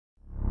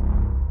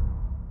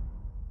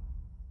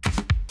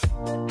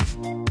Hey,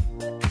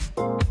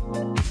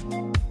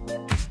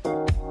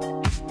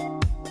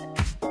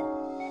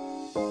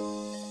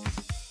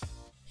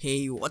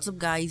 what's up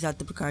guys,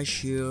 Aditya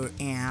Prakash here,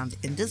 and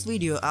in this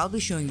video I'll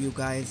be showing you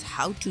guys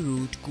how to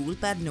root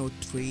Coolpad Note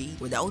 3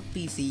 without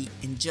PC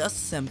in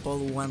just simple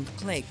one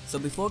click. So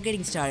before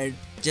getting started,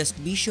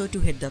 just be sure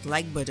to hit that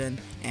like button,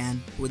 and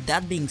with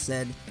that being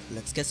said,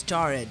 let's get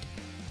started.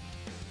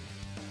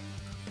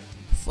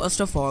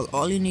 First of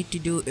all you need to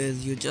do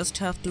is you just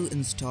have to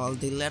install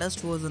the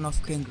latest version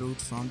of King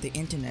Root from the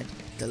internet.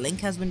 The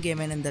link has been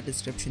given in the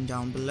description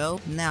down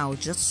below. Now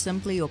just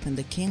simply open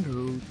the King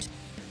Root.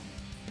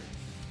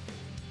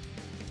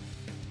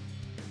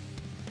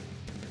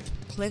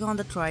 Click on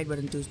the try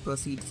button to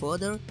proceed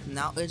further.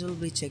 Now it will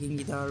be checking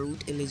the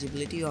root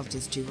eligibility of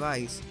this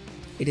device.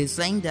 It is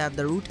saying that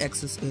the root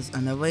access is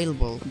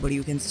unavailable, but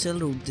you can still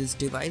root this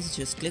device.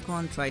 Just click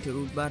on try to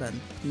root button.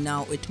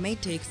 Now it may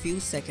take few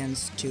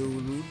seconds to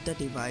root the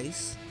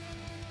device.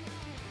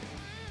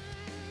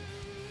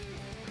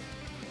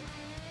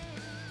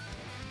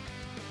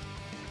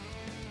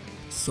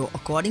 So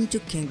according to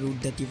King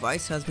Root, the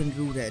device has been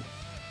rooted.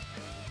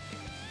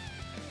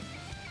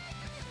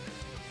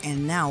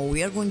 And now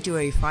we are going to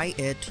verify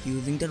it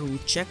using the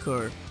root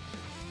checker.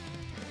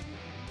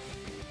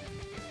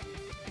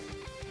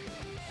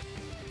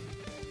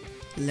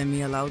 Let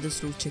me allow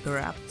this root checker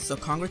app. So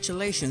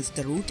congratulations,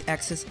 the root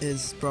access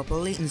is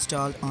properly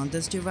installed on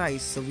this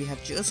device. So we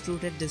have just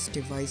rooted this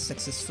device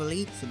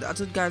successfully. So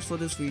that's it guys for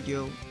this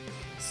video.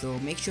 So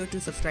make sure to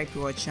subscribe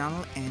to our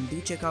channel and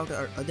do check out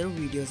our other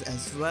videos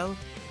as well.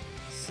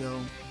 So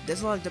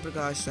this was Aditya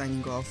Prakash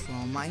signing off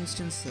from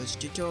MyInstantSearch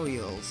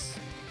tutorials.